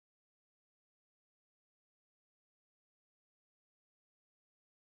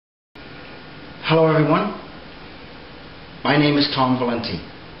Hello everyone, my name is Tom Valenti.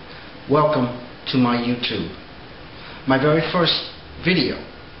 Welcome to my YouTube. My very first video,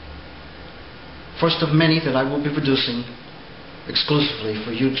 first of many that I will be producing exclusively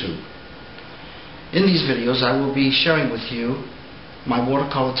for YouTube. In these videos I will be sharing with you my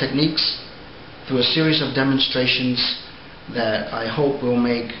watercolor techniques through a series of demonstrations that I hope will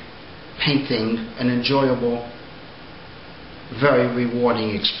make painting an enjoyable, very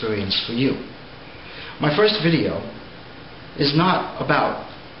rewarding experience for you. My first video is not about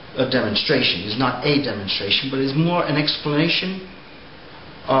a demonstration, is not a demonstration, but is more an explanation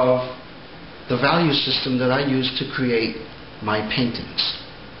of the value system that I use to create my paintings.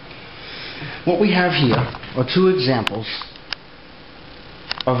 What we have here are two examples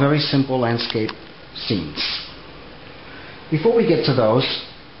of very simple landscape scenes. Before we get to those,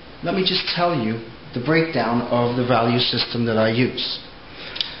 let me just tell you the breakdown of the value system that I use.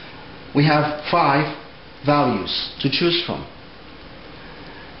 We have 5 values to choose from.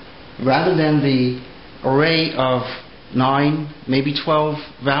 Rather than the array of 9, maybe 12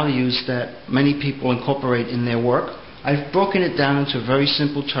 values that many people incorporate in their work, I've broken it down into very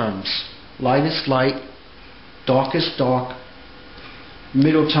simple terms. Lightest light, darkest dark,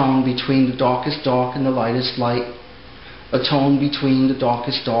 middle tone between the darkest dark and the lightest light, a tone between the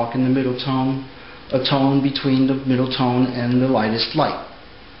darkest dark and the middle tone, a tone between the middle tone and the lightest light.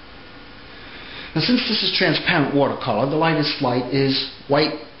 Now, since this is transparent watercolor, the lightest light is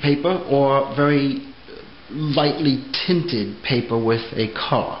white paper or very lightly tinted paper with a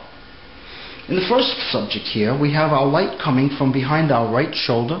color. In the first subject here, we have our light coming from behind our right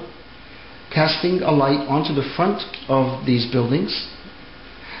shoulder, casting a light onto the front of these buildings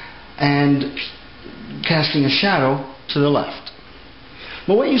and casting a shadow to the left.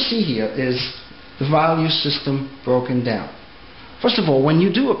 Well, what you see here is the value system broken down. First of all, when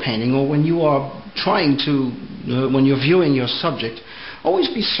you do a painting, or when you are trying to, when you're viewing your subject, always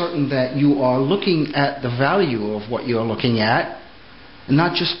be certain that you are looking at the value of what you're looking at, and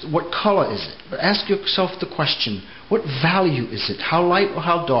not just what color is it. But ask yourself the question, what value is it? How light or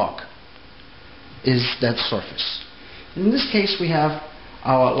how dark is that surface? In this case, we have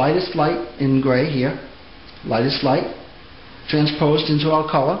our lightest light in gray here, lightest light, transposed into our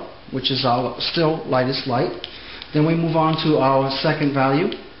color, which is our still lightest light. Then we move on to our second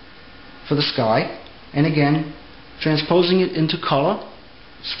value for the sky, and again transposing it into color,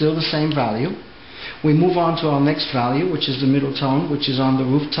 still the same value. We move on to our next value, which is the middle tone, which is on the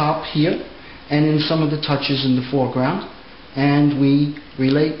rooftop here and in some of the touches in the foreground, and we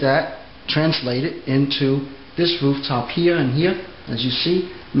relate that, translate it into this rooftop here and here, as you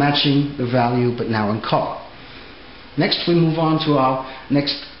see, matching the value but now in color. Next we move on to our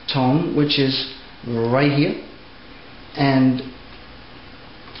next tone, which is right here, and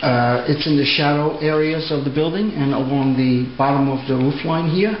it's in the shadow areas of the building and along the bottom of the roof line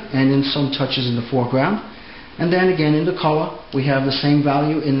here and in some touches in the foreground. And then again in the color we have the same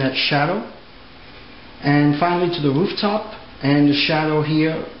value in that shadow, and finally to the rooftop and the shadow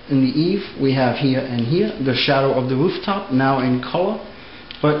here in the eave we have here and here the shadow of the rooftop, now in color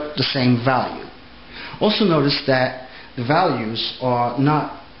but the same value. Also notice that the values are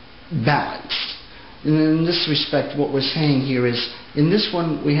not balanced. In this respect, what we're saying here is, in this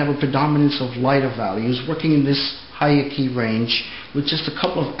one we have a predominance of lighter values working in this higher key range with just a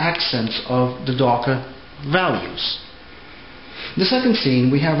couple of accents of the darker values. In the second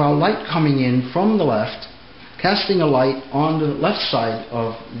scene, we have our light coming in from the left, casting a light on the left side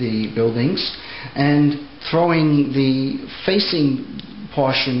of the buildings and throwing the facing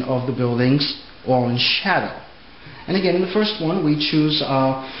portion of the buildings all in shadow. And again, in the first one we choose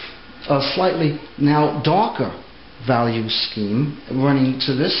a slightly now darker value scheme running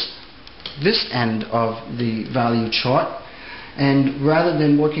to this end of the value chart, and rather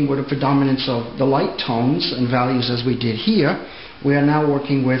than working with a predominance of the light tones and values as we did here, we are now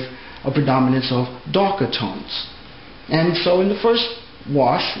working with a predominance of darker tones. And so in the first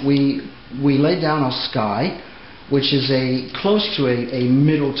wash we lay down our sky, which is close to a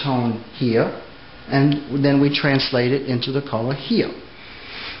middle tone here, and then we translate it into the color here.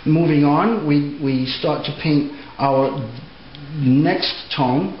 Moving on, we start to paint our next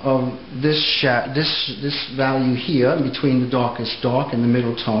tone of this value here between the darkest dark and the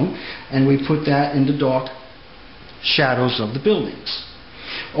middle tone, and we put that in the dark shadows of the buildings.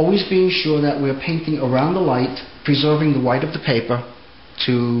 Always being sure that we're painting around the light, preserving the white of the paper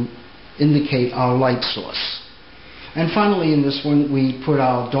to indicate our light source. And finally in this one we put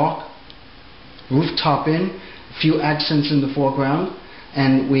our dark rooftop in, a few accents in the foreground,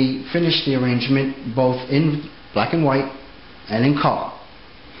 and we finish the arrangement both in black and white and in color.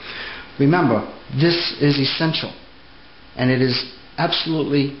 Remember, This is essential, and it is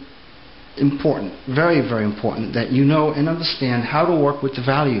absolutely important, very, very important, that you know and understand how to work with the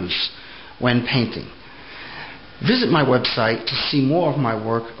values when painting. Visit my website to see more of my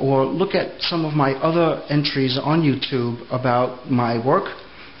work, or look at some of my other entries on YouTube about my work,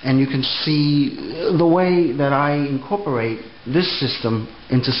 and you can see the way that I incorporate this system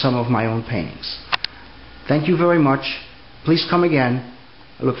into some of my own paintings. Thank you very much. Please come again.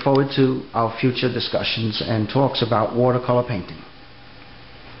 I look forward to our future discussions and talks about watercolor painting.